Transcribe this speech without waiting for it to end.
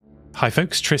Hi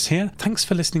folks, Tris here. Thanks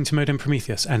for listening to Modem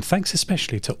Prometheus, and thanks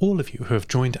especially to all of you who have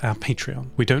joined our Patreon.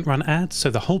 We don't run ads,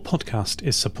 so the whole podcast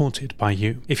is supported by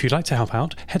you. If you'd like to help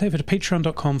out, head over to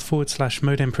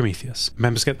patreon.com/Modem Prometheus.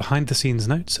 Members get behind-the-scenes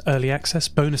notes, early access,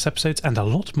 bonus episodes, and a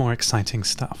lot more exciting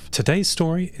stuff. Today's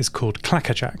story is called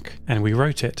Clackerjack, and we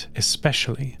wrote it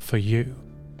especially for you.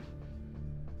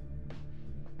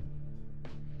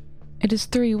 It is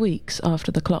 3 weeks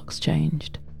after the clocks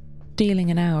changed,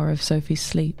 stealing an hour of Sophie's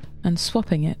sleep and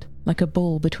swapping it like a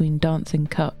ball between dancing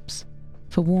cups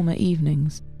for warmer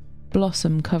evenings,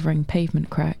 blossom covering pavement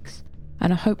cracks,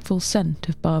 and a hopeful scent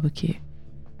of barbecue.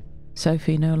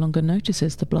 Sophie no longer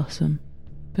notices the blossom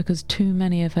because too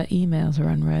many of her emails are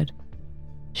unread.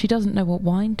 She doesn't know what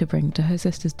wine to bring to her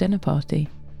sister's dinner party,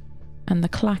 and the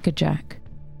Clackerjack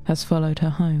has followed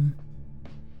her home.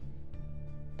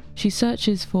 She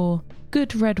searches for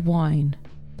good red wine,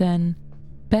 then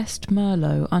best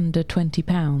Merlot under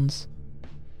 £20,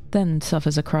 then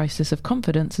suffers a crisis of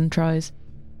confidence and tries,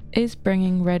 is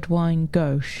bringing red wine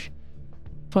gauche,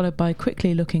 followed by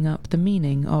quickly looking up the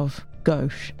meaning of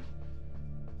gauche.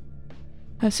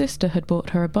 Her sister had bought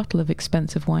her a bottle of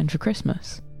expensive wine for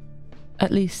Christmas.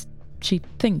 At least, she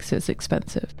thinks it's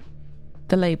expensive.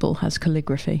 The label has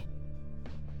calligraphy.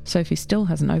 Sophie still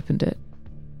hasn't opened it.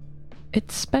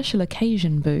 It's special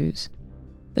occasion booze,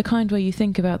 the kind where you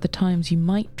think about the times you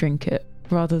might drink it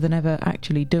rather than ever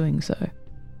actually doing so.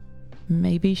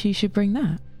 Maybe she should bring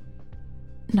that.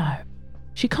 No,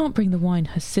 she can't bring the wine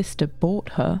her sister bought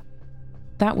her.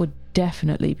 That would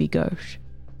definitely be gauche.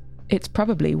 It's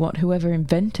probably what whoever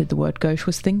invented the word gauche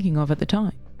was thinking of at the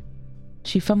time.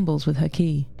 She fumbles with her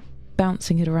key,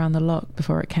 bouncing it around the lock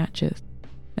before it catches,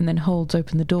 and then holds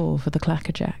open the door for the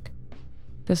Clackerjack.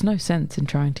 There's no sense in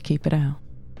trying to keep it out.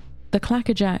 The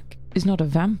Clackerjack is not a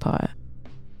vampire.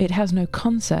 It has no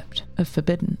concept of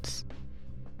forbiddance.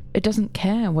 It doesn't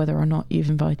care whether or not you've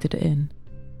invited it in.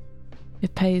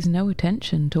 It pays no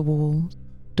attention to walls,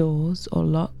 doors, or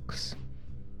locks.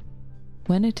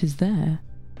 When it is there,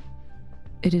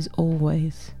 it is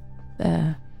always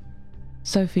there.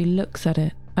 Sophie looks at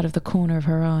it out of the corner of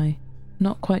her eye,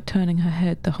 not quite turning her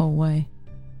head the whole way.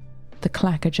 The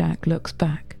Clackerjack looks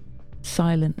back,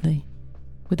 silently,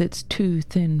 with its too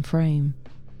thin frame,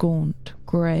 gaunt,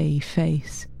 grey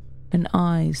face, and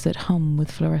eyes that hum with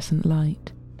fluorescent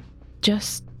light.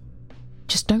 Just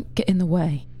don't get in the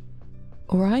way,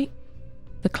 all right?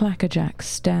 The Clackerjack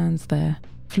stands there,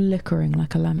 flickering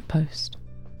like a lamppost.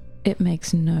 It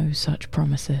makes no such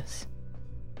promises.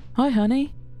 "Hi,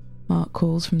 honey," Mark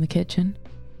calls from the kitchen.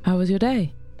 "How was your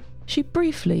day?" She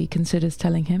briefly considers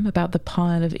telling him about the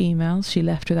pile of emails she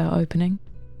left without opening,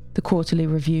 the quarterly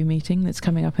review meeting that's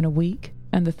coming up in a week,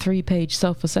 and the 3-page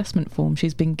self-assessment form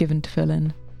she's been given to fill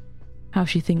in. How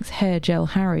she thinks Hair Gel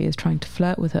Harry is trying to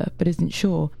flirt with her but isn't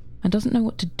sure and doesn't know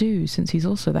what to do since he's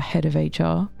also the head of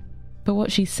HR. But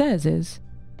what she says is,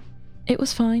 "It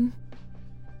was fine,"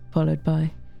 followed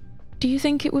by, "Do you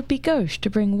think it would be gauche to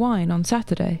bring wine on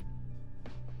Saturday?"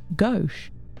 Gauche?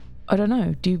 I don't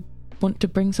know, do you want to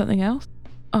bring something else?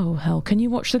 Oh hell, can you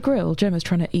watch the grill? Gemma's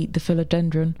trying to eat the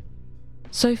philodendron.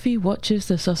 Sophie watches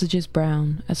the sausages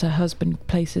brown as her husband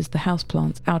places the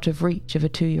houseplants out of reach of a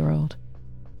 2-year-old.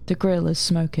 The grill is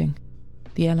smoking.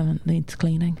 The element needs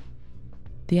cleaning.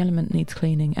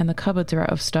 And the cupboards are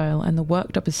out of style, and the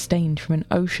worktop is stained from an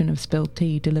ocean of spilled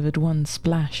tea delivered one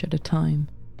splash at a time.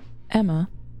 Emma,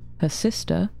 her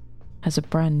sister, has a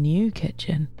brand new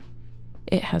kitchen.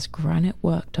 It has granite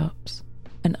worktops,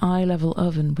 an eye-level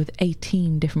oven with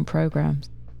 18 different programs,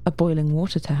 a boiling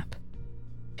water tap.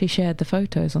 She shared the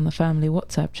photos on the family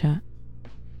WhatsApp chat.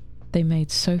 They made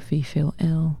Sophie feel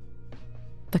ill.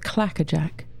 The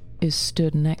Clackerjack is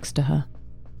stood next to her.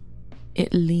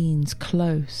 It leans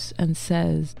close and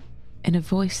says, in a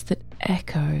voice that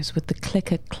echoes with the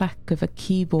clicker-clack of a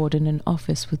keyboard in an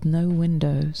office with no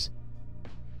windows,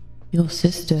 "Your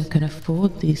sister can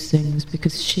afford these things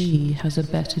because she has a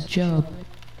better job.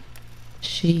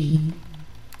 She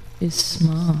is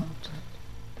smart."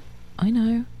 "I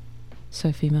know,"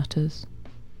 Sophie mutters.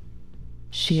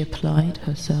 "She applied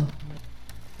herself.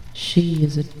 She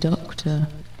is a doctor.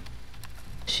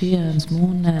 She earns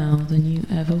more now than you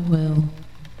ever will.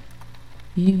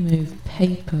 You move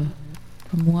paper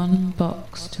from one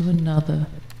box to another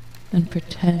and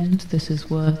pretend this is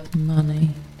worth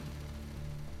money."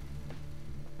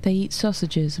 They eat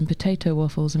sausages and potato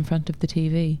waffles in front of the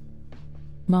TV.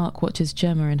 Mark watches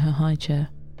Gemma in her high chair.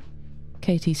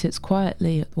 Katie sits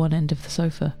quietly at one end of the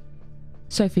sofa.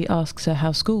 Sophie asks her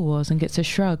how school was and gets a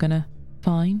shrug and a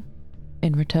 "fine"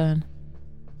 in return.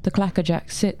 The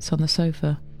Clackerjack sits on the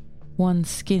sofa, one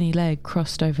skinny leg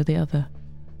crossed over the other.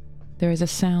 There is a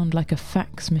sound like a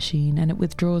fax machine, and it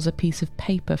withdraws a piece of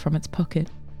paper from its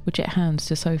pocket, which it hands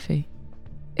to Sophie.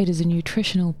 It is a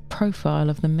nutritional profile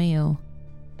of the meal,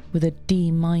 with a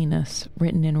D-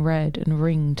 written in red and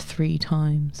ringed 3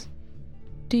 times.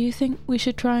 "Do you think we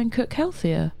should try and cook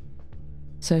healthier?"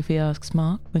 Sophie asks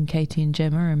Mark when Katie and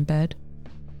Gemma are in bed.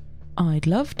 "I'd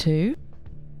love to,"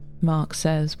 Mark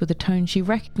says with a tone she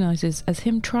recognises as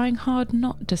him trying hard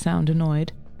not to sound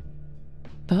annoyed.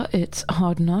 "But it's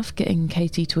hard enough getting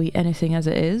Katie to eat anything as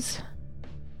it is.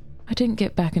 I didn't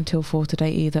get back until 4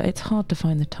 today either. It's hard to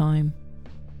find the time."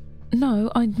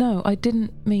 No, I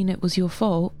didn't mean it was your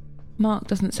fault." Mark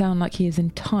doesn't sound like he is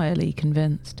entirely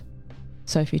convinced.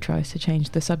 Sophie tries to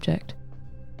change the subject.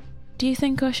 "Do you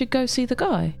think I should go see the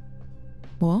guy?"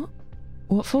 "What?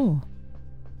 What for?"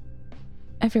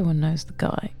 Everyone knows the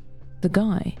guy. The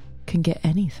guy can get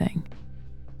anything.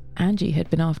 Angie had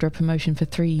been after a promotion for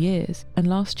 3 years, and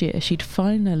last year she'd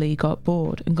finally got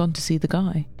bored and gone to see the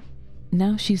guy.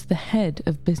 Now she's the head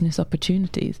of business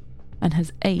opportunities and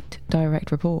has 8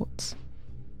 direct reports.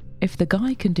 If the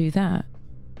guy can do that,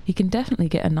 he can definitely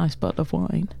get a nice bottle of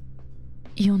wine.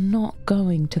 "You're not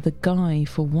going to the guy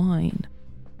for wine,"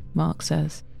 Mark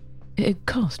says. "It'd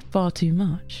cost far too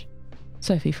much."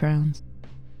 Sophie frowns.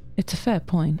 It's a fair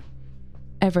point.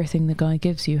 Everything the guy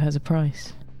gives you has a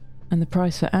price, and the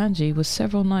price for Angie was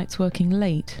several nights working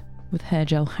late with Hair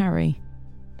Gel Harry.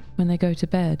 When they go to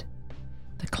bed,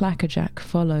 the Clackerjack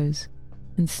follows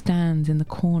and stands in the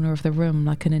corner of the room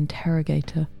like an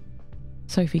interrogator.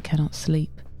 Sophie cannot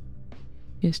sleep.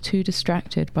 She is too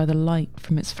distracted by the light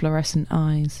from its fluorescent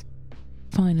eyes.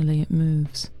 Finally it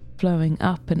moves, flowing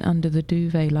up and under the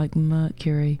duvet like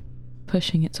mercury,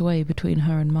 pushing its way between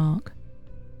her and Mark.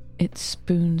 It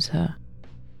spoons her,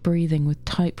 breathing with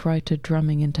typewriter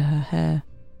drumming into her hair,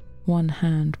 one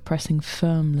hand pressing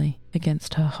firmly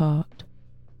against her heart.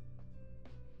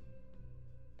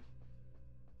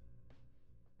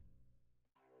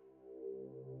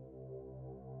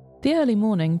 The early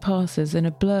morning passes in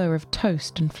a blur of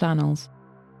toast and flannels.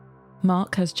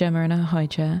 Mark has Gemma in her high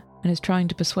chair and is trying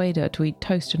to persuade her to eat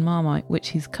toast and Marmite, which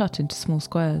he's cut into small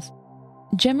squares.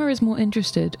 Gemma is more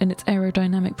interested in its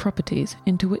aerodynamic properties,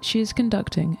 into which she is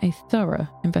conducting a thorough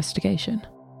investigation.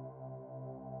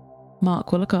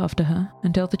 Mark will look after her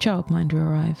until the childminder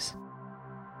arrives.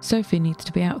 Sophie needs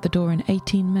to be out the door in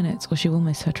 18 minutes or she will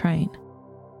miss her train.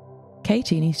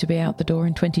 Katie needs to be out the door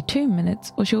in 22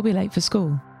 minutes or she'll be late for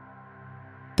school.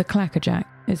 The Clackerjack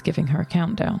is giving her a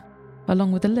countdown,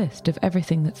 along with a list of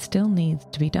everything that still needs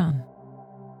to be done.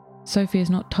 Sophie has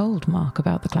not told Mark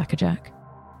about the Clackerjack.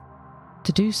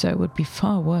 To do so would be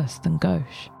far worse than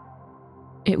gauche.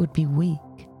 It would be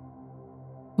weak.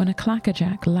 When a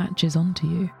Clackerjack latches onto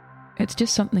you, it's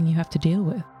just something you have to deal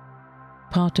with.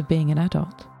 Part of being an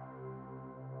adult.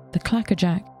 The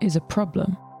Clackerjack is a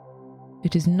problem.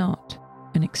 It is not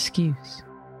an excuse.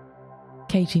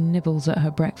 Katie nibbles at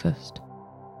her breakfast,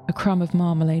 a crumb of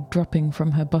marmalade dropping from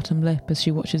her bottom lip as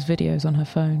she watches videos on her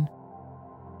phone.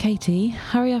 "Katie,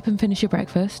 hurry up and finish your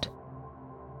breakfast."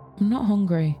 "I'm not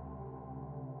hungry."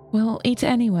 "Well, eat it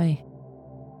anyway."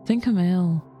 "Think I'm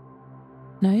ill."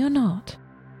 "No, you're not.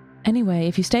 Anyway,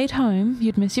 if you stayed home,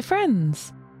 you'd miss your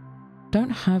friends."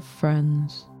 "Don't have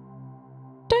friends."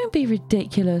 "Don't be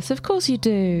ridiculous, of course you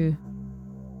do."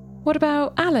 "What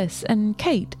about Alice and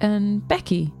Kate and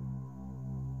Becky?"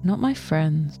 "Not my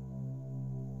friends."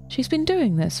 She's been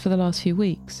doing this for the last few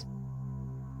weeks.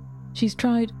 She's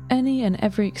tried any and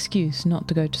every excuse not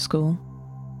to go to school.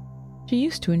 She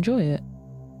used to enjoy it.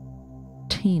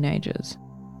 Teenagers.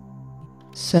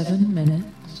 7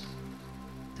 minutes,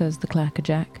 says the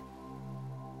Clackerjack.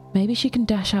 Maybe she can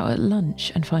dash out at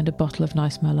lunch and find a bottle of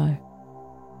nice Merlot.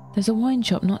 There's a wine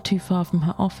shop not too far from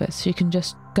her office. She can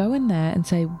just go in there and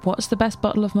say, "What's the best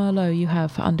bottle of Merlot you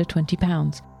have for under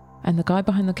 £20? And the guy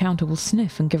behind the counter will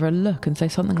sniff and give her a look and say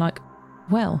something like,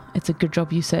 "Well, it's a good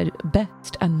job you said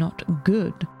best and not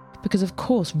good, because of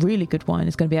course really good wine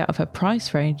is going to be out of her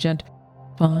price range and..."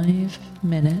 5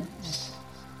 minutes,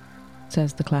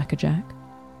 says the Clackerjack.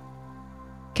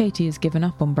 Katie has given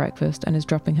up on breakfast and is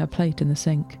dropping her plate in the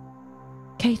sink.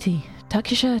 "Katie, tuck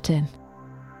your shirt in."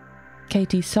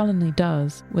 Katie sullenly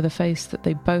does, with a face that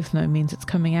they both know means it's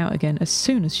coming out again as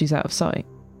soon as she's out of sight.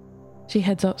 She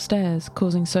heads upstairs,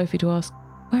 causing Sophie to ask,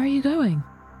 "Where are you going?"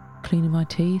 "Cleaning my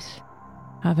teeth.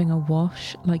 Having a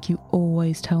wash, like you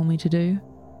always tell me to do."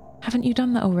 "Haven't you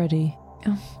done that already?"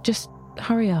 Just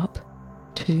hurry up."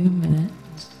 2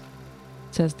 minutes,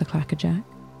 says the Clackerjack.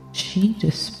 "She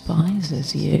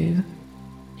despises you."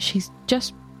 "She's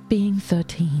just being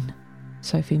 13,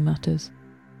 Sophie mutters.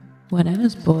 "When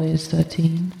Emma's boy is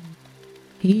 13.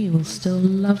 he will still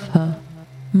love her.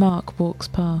 Mark walks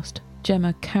past,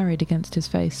 Gemma carried against his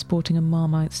face, sporting a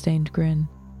Marmite-stained grin.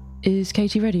 Is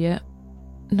Katie ready yet?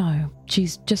 No,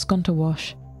 she's just gone to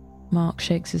wash. Mark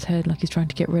shakes his head like he's trying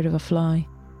to get rid of a fly.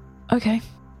 Okay,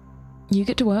 you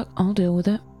get to work, I'll deal with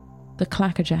it. The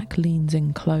Clackerjack leans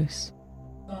in close.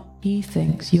 He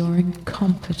thinks you're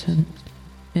incompetent,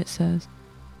 it says.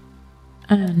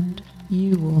 And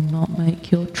you will not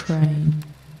make your train.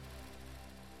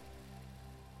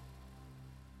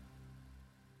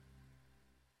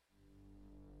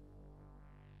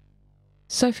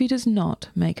 Sophie does not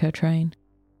make her train.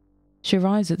 She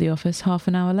arrives at the office half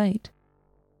an hour late.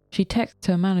 She texts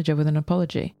her manager with an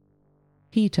apology.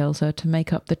 He tells her to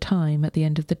make up the time at the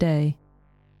end of the day.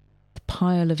 The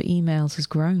pile of emails has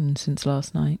grown since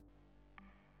last night.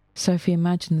 Sophie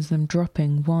imagines them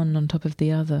dropping one on top of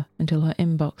the other until her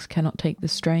inbox cannot take the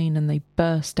strain and they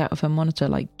burst out of her monitor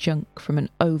like junk from an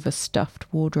overstuffed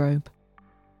wardrobe.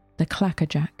 The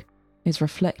Clackerjack is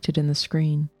reflected in the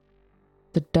screen,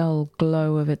 the dull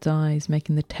glow of its eyes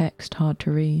making the text hard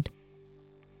to read.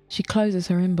 She closes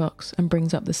her inbox and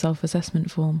brings up the self-assessment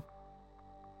form.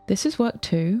 This is work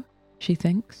too, she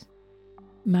thinks.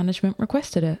 Management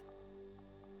requested it.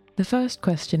 The first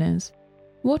question is,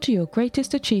 what are your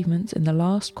greatest achievements in the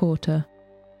last quarter?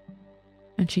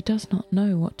 And she does not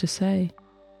know what to say.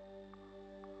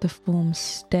 The form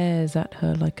stares at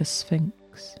her like a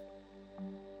sphinx.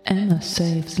 Emma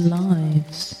saves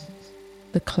lives,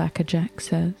 the Clackerjack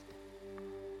says.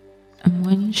 And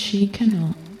when she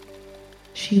cannot,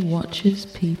 she watches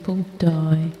people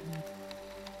die.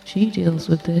 She deals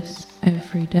with this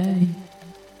every day.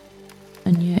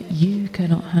 And yet you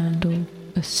cannot handle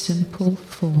a simple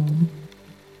form.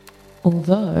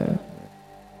 Although,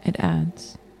 it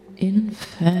adds, in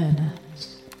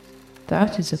fairness,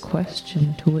 that is a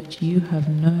question to which you have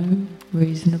no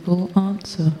reasonable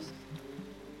answer.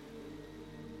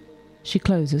 She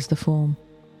closes the form,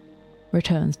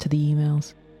 returns to the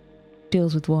emails,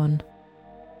 deals with one.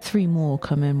 3 more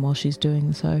come in while she's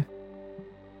doing so.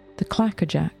 The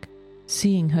Clackerjack,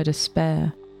 seeing her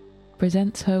despair,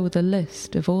 presents her with a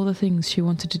list of all the things she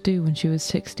wanted to do when she was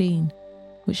 16,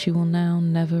 which she will now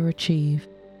never achieve.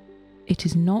 It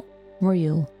is not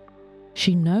real.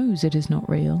 She knows it is not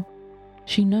real.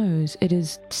 She knows it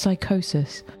is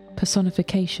psychosis,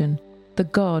 personification, the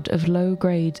god of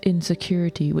low-grade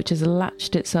insecurity which has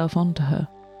latched itself onto her.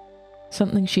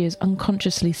 Something she has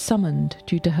unconsciously summoned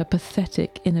due to her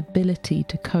pathetic inability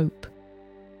to cope.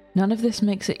 None of this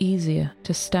makes it easier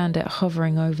to stand it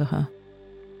hovering over her,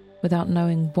 without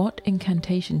knowing what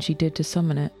incantation she did to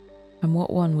summon it, and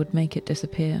what one would make it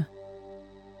disappear.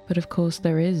 But of course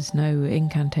there is no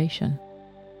incantation.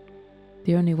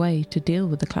 The only way to deal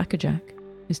with the Clackerjack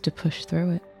is to push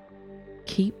through it.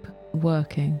 Keep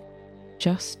working.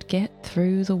 Just get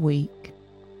through the week.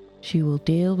 She will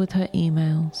deal with her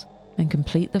emails and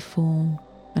complete the form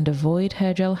and avoid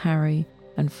Hair Gel Harry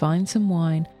and find some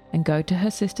wine and go to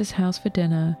her sister's house for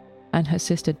dinner, and her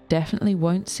sister definitely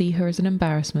won't see her as an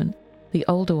embarrassment, the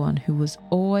older one who was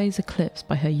always eclipsed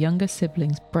by her younger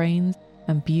siblings' brains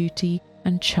and beauty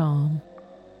and charm.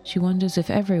 She wonders if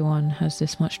everyone has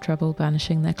this much trouble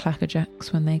banishing their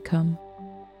Clackerjacks when they come.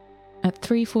 At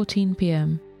 3:14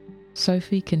 p.m,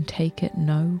 Sophie can take it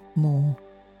no more.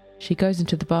 She goes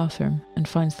into the bathroom and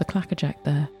finds the Clackerjack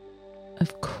there.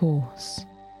 Of course,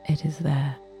 it is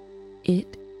there.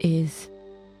 It is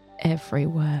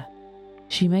everywhere.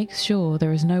 She makes sure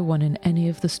there is no one in any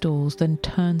of the stalls, then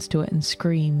turns to it and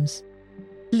screams,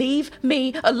 "Leave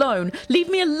me alone! Leave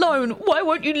me alone! Why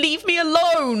won't you leave me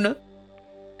alone?"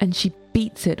 And she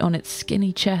beats it on its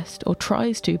skinny chest, or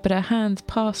tries to, but her hands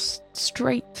pass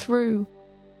straight through,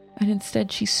 and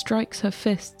instead she strikes her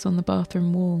fists on the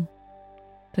bathroom wall.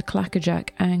 The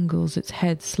Clackerjack angles its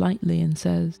head slightly and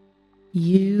says,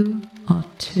 "You are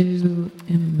too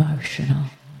emotional."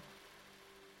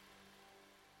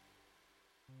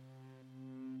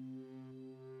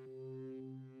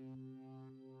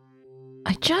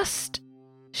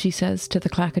 She says to the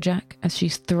Clackerjack as she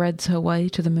threads her way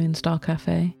to the Moonstar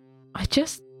Cafe, "I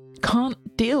just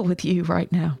can't deal with you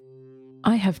right now.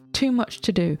 I have too much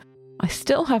to do. I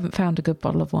still haven't found a good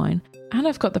bottle of wine, and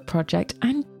I've got the project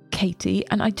and Katie,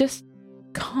 and I just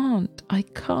can't. I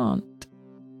can't."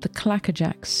 The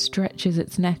Clackerjack stretches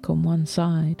its neck on one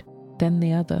side, then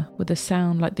the other, with a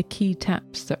sound like the key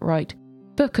taps that write,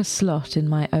 "Book a slot in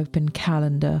my open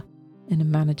calendar," in a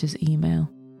manager's email.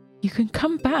 "You can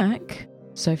come back,"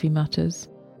 Sophie mutters.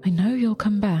 "I know you'll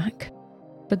come back."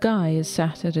 The guy is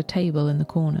sat at a table in the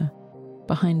corner,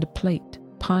 behind a plate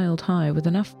piled high with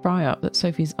enough fry up that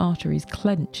Sophie's arteries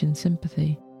clench in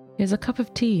sympathy. He has a cup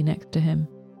of tea next to him,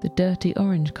 the dirty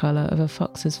orange colour of a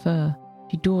fox's fur.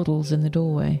 She dawdles in the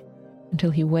doorway until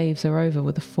he waves her over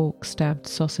with a fork-stabbed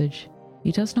sausage.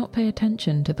 He does not pay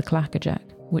attention to the Clackerjack,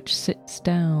 which sits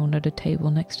down at a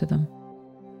table next to them.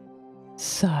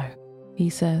 "So," he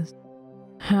says,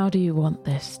 "how do you want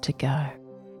this to go?"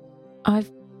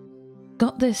 "I've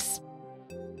got this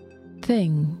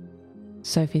thing,"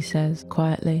 Sophie says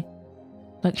quietly,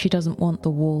 like she doesn't want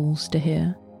the walls to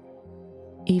hear.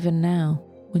 Even now,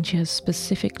 when she has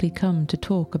specifically come to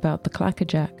talk about the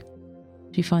Clackerjack,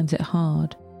 she finds it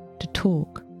hard to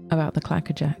talk about the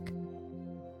Clackerjack.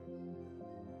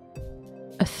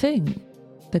 "A thing,"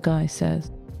 the guy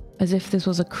says, as if this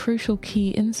was a crucial key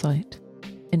insight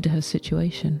into her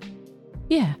situation.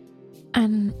 "Yeah,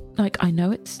 and I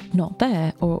know it's not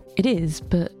there, or it is,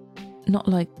 but not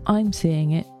like I'm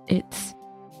seeing it. It's,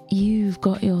 you've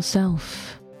got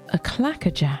yourself a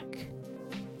Clackerjack,"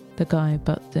 the guy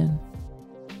butts in.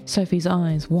 Sophie's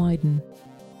eyes widen.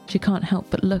 She can't help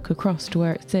but look across to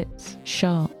where it sits,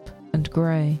 sharp and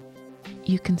grey.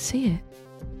 "You can see it?"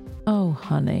 "Oh,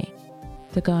 honey."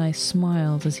 The guy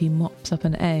smiles as he mops up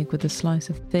an egg with a slice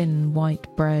of thin white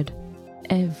bread.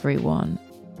 "Everyone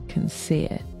can see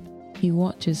it." He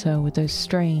watches her with those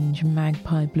strange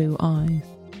magpie blue eyes.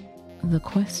 "The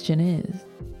question is,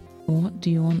 what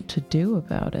do you want to do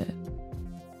about it?"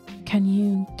 "Can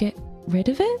you get rid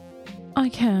of it?" "I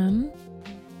can,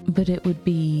 but it would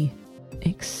be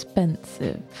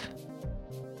expensive."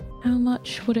 "How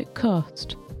much would it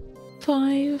cost?"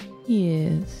 5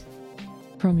 years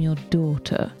from your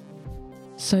daughter."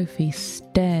 Sophie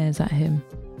stares at him,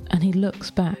 and he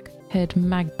looks back, head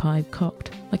magpie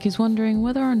cocked, like he's wondering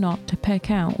whether or not to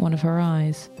peck out one of her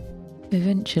eyes.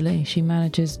 Eventually she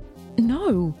manages,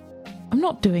 "No, I'm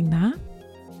not doing that."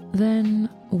 "Then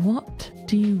what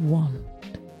do you want?"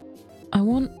 "I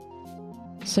want..."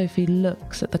 Sophie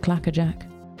looks at the Clackerjack.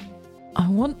 "I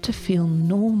want to feel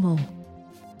normal."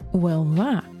 "Well,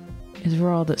 that is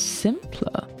rather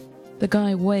simpler." The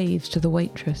guy waves to the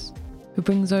waitress, who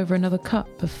brings over another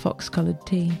cup of fox-coloured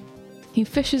tea. He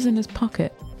fishes in his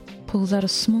pocket, pulls out a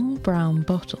small brown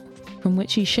bottle, from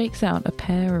which he shakes out a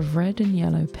pair of red and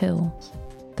yellow pills.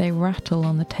 They rattle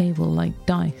on the table like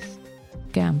dice,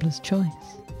 gambler's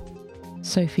choice.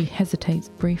 Sophie hesitates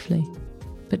briefly,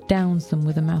 but downs them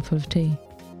with a mouthful of tea.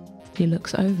 She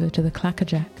looks over to the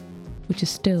Clackerjack, which is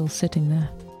still sitting there.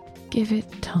 "Give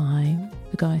it time,"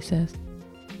 the guy says.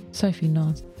 Sophie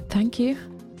nods. "Thank you."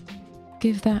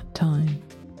 Give that time,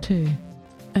 too.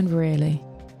 And really,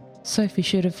 Sophie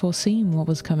should have foreseen what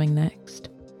was coming next.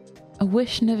 A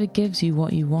wish never gives you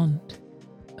what you want,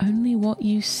 only what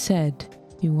you said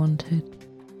you wanted.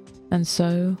 And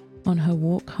so, on her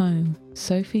walk home,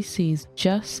 Sophie sees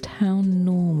just how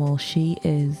normal she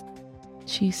is.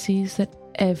 She sees that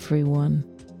everyone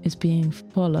is being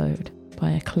followed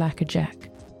by a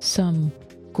Clackerjack, some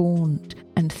gaunt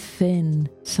and thin,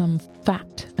 some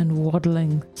fat and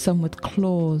waddling, some with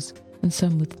claws, and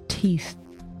some with teeth,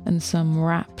 and some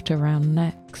wrapped around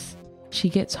necks. She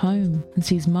gets home and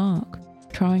sees Mark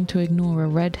trying to ignore a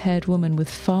red-haired woman with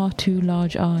far too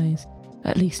large eyes,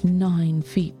 at least 9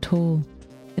 feet tall,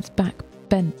 its back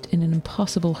bent in an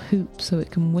impossible hoop so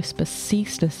it can whisper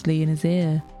ceaselessly in his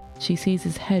ear. She sees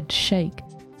his head shake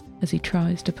as he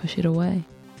tries to push it away.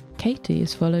 Katie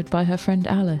is followed by her friend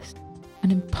Alice, an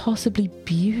impossibly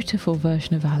beautiful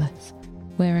version of Alice,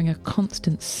 wearing a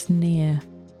constant sneer.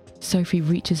 Sophie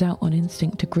reaches out on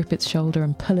instinct to grip its shoulder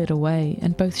and pull it away,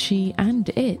 and both she and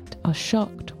it are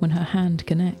shocked when her hand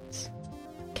connects.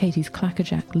 Katie's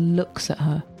Clackerjack looks at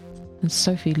her, and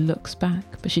Sophie looks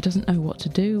back, but she doesn't know what to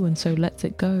do and so lets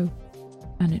it go,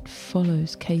 and it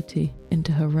follows Katie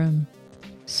into her room.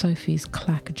 Sophie's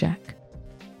Clackerjack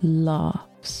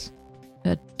laughs,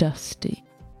 a dusty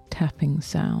tapping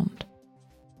sound.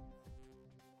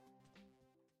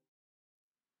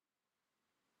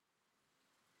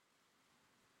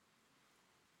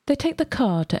 They take the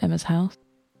car to Emma's house.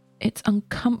 It's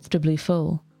uncomfortably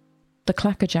full. The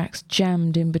Clackerjack's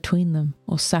jammed in between them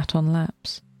or sat on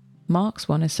laps. Mark's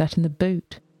one is sat in the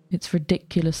boot, its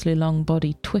ridiculously long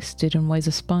body twisted in ways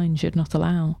a spine should not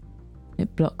allow.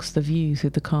 It blocks the view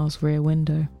through the car's rear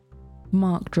window.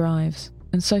 Mark drives,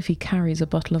 and Sophie carries a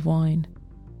bottle of wine.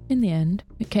 In the end,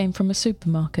 it came from a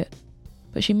supermarket,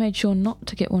 but she made sure not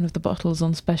to get one of the bottles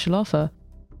on special offer,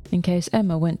 in case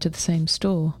Emma went to the same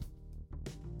store.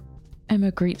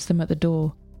 Emma greets them at the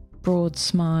door, broad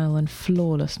smile and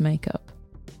flawless makeup.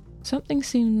 Something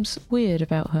seems weird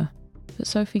about her, but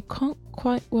Sophie can't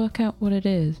quite work out what it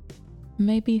is.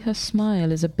 Maybe her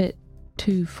smile is a bit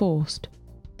too forced,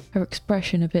 her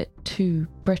expression a bit too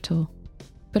brittle.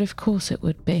 But of course it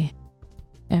would be.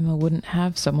 Emma wouldn't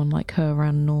have someone like her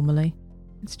around normally.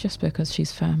 It's just because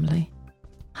she's family.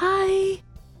 "Hi,"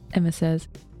 Emma says.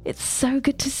 "It's so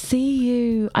good to see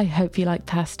you. I hope you like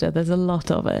pasta. There's a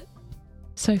lot of it."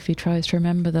 Sophie tries to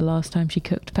remember the last time she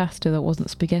cooked pasta that wasn't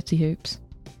spaghetti hoops.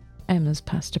 Emma's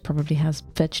pasta probably has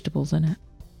vegetables in it.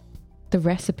 The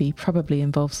recipe probably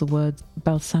involves the words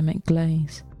balsamic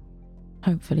glaze.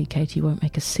 Hopefully Katie won't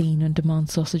make a scene and demand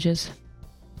sausages.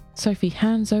 Sophie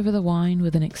hands over the wine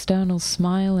with an external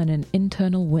smile and an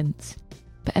internal wince.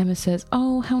 But Emma says,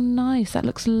 "Oh, how nice, that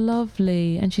looks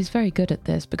lovely," and she's very good at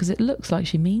this because it looks like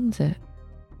she means it.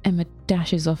 Emma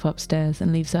dashes off upstairs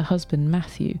and leaves her husband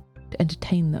Matthew to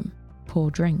entertain them,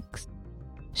 pour drinks.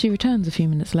 She returns a few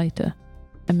minutes later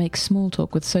and makes small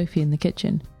talk with Sophie in the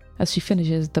kitchen as she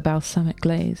finishes the balsamic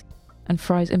glaze and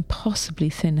fries impossibly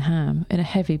thin ham in a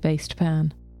heavy based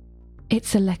pan.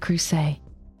 "It's a Le Creuset,"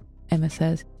 Emma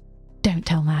says. "Don't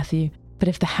tell Matthew, but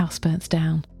if the house burns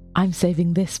down, I'm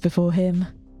saving this before him."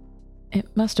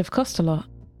 "It must have cost a lot,"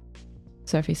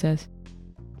 Sophie says.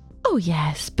 "Oh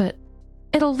yes, but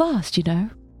it'll last, you know.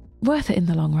 Worth it in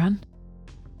the long run."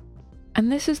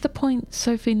 And this is the point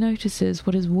Sophie notices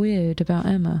what is weird about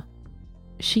Emma.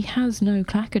 She has no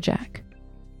Clackerjack.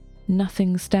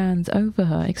 Nothing stands over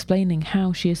her explaining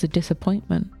how she is a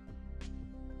disappointment.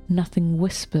 Nothing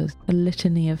whispers a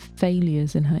litany of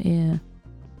failures in her ear.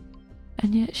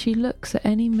 And yet she looks at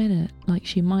any minute like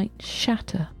she might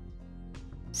shatter,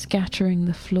 scattering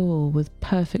the floor with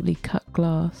perfectly cut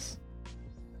glass,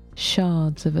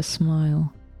 shards of a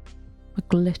smile, a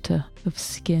glitter of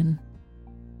skin.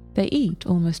 They eat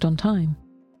almost on time.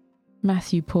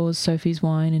 Matthew pours Sophie's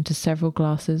wine into several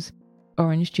glasses,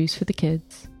 orange juice for the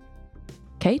kids.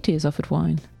 Katie is offered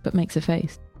wine, but makes a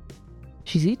face.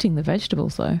 She's eating the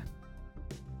vegetables, though.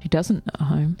 She doesn't at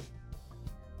home.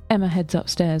 Emma heads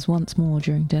upstairs once more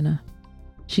during dinner.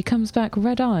 She comes back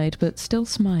red-eyed, but still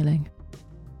smiling.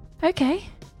 "Okay,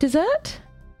 dessert?"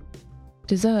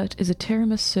 Dessert is a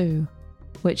tiramisu,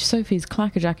 which Sophie's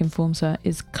Clackerjack informs her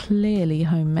is clearly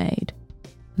homemade.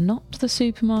 Not the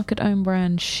supermarket own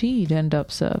brand she'd end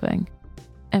up serving.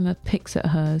 Emma picks at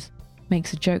hers,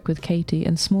 makes a joke with Katie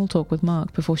and small talk with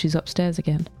Mark before she's upstairs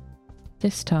again.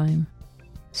 This time,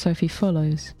 Sophie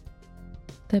follows.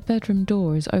 Their bedroom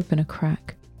door is open a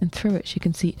crack, and through it she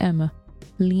can see Emma,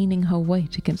 leaning her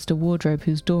weight against a wardrobe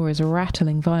whose door is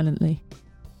rattling violently.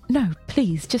 "No,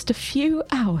 please, just a few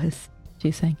hours,"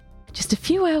 she's saying. "Just a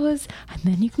few hours, and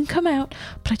then you can come out,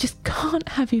 but I just can't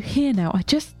have you here now. I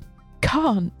just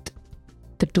can't."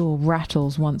 The door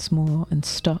rattles once more and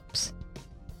stops.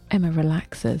 Emma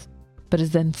relaxes, but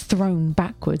is then thrown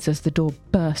backwards as the door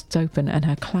bursts open and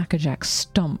her Clackerjack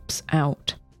stomps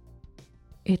out.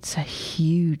 It's a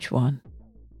huge one.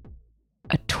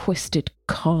 A twisted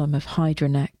column of hydra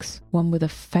necks, one with a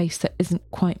face that isn't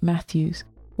quite Matthew's,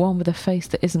 one with a face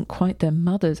that isn't quite their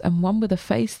mother's, and one with a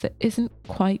face that isn't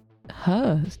quite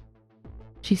hers.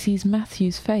 She sees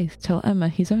Matthew's face tell Emma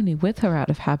he's only with her out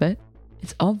of habit.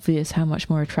 It's obvious how much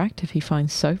more attractive he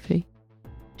finds Sophie.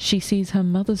 She sees her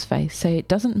mother's face say it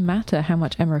doesn't matter how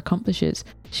much Emma accomplishes,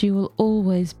 she will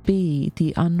always be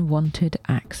the unwanted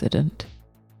accident.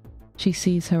 She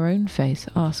sees her own face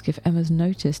ask if Emma's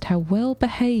noticed how well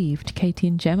behaved Katie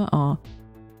and Gemma are,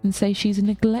 and say she's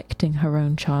neglecting her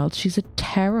own child, she's a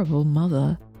terrible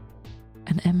mother.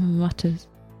 And Emma mutters,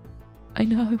 I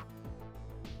know.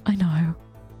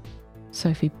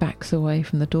 Sophie backs away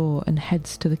from the door and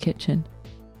heads to the kitchen.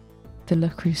 The Le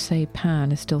Creuset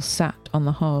pan is still sat on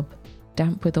the hob,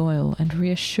 damp with oil and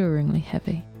reassuringly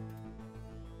heavy.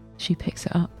 She picks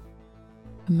it up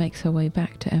and makes her way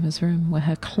back to Emma's room, where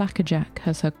her Clackerjack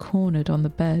has her cornered on the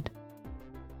bed.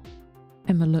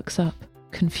 Emma looks up,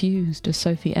 confused, as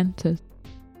Sophie enters.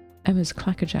 Emma's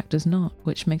Clackerjack does not,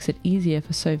 which makes it easier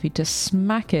for Sophie to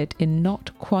smack it in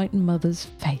not quite mother's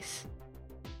face.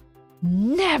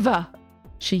 "Never!"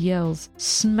 she yells,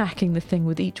 smacking the thing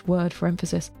with each word for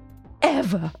emphasis.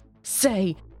 "Ever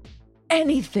say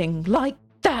anything like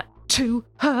that to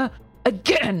her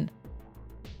again!"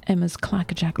 Emma's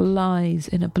Clackerjack lies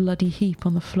in a bloody heap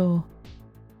on the floor.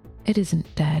 It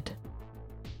isn't dead.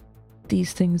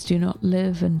 These things do not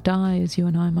live and die as you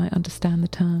and I might understand the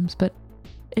terms, but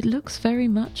it looks very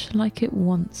much like it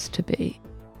wants to be.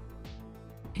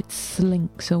 It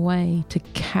slinks away to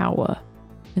cower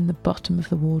in the bottom of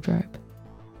the wardrobe.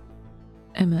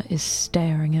 Emma is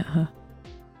staring at her.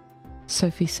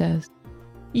 Sophie says,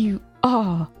 "You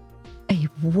are a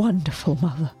wonderful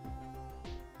mother.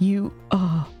 You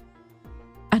are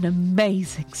an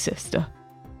amazing sister.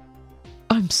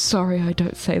 I'm sorry I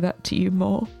don't say that to you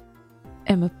more."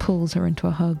 Emma pulls her into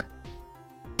a hug.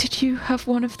 Did you have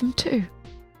one of them too?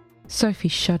 Sophie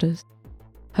shudders.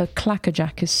 Her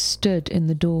Clackerjack is stood in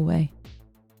the doorway,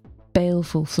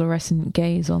 baleful fluorescent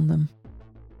gaze on them.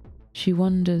 She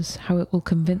wonders how it will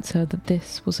convince her that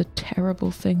this was a terrible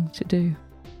thing to do.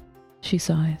 She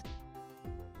sighs.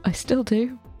 I still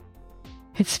do.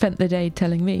 It spent the day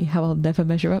telling me how I'll never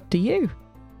measure up to you.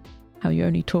 How you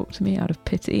only talk to me out of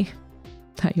pity.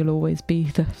 How you'll always be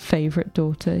the favourite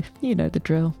daughter. You know the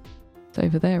drill. It's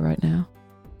over there right now.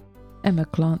 Emma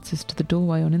glances to the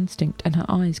doorway on instinct and her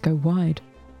eyes go wide.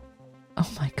 Oh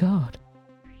my God.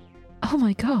 Oh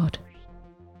my God.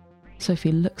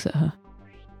 Sophie looks at her.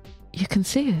 You can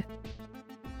see it.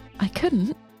 I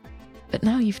couldn't, but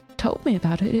now you've told me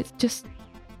about it, it's just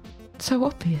so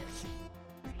obvious.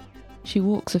 She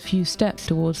walks a few steps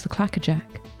towards the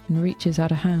Clackerjack and reaches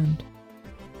out a hand.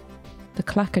 The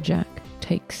Clackerjack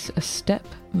takes a step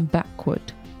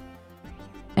backward.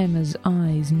 Emma's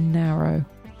eyes narrow,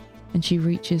 and she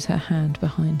reaches her hand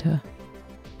behind her.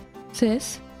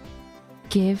 Sis,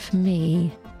 give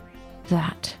me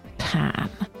that pan.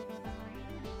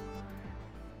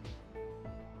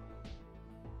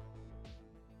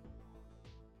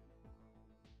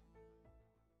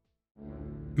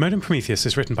 Modern Prometheus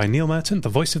is written by Neil Merton, the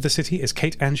voice of the city is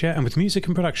Kate Angier, and with music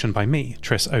and production by me,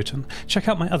 Tris Oaten. Check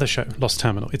out my other show, Lost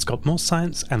Terminal. It's got more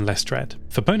science and less dread.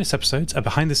 For bonus episodes and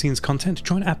behind-the-scenes content,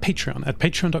 join our Patreon at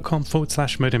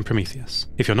patreon.com/Modern Prometheus.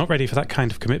 If you're not ready for that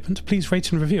kind of commitment, please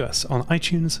rate and review us on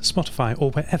iTunes, Spotify, or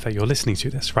wherever you're listening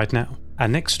to this right now. Our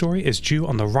next story is due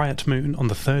on the Riot Moon on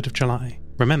the 3rd of July.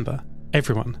 Remember,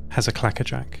 everyone has a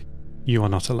Clackerjack. You are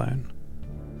not alone.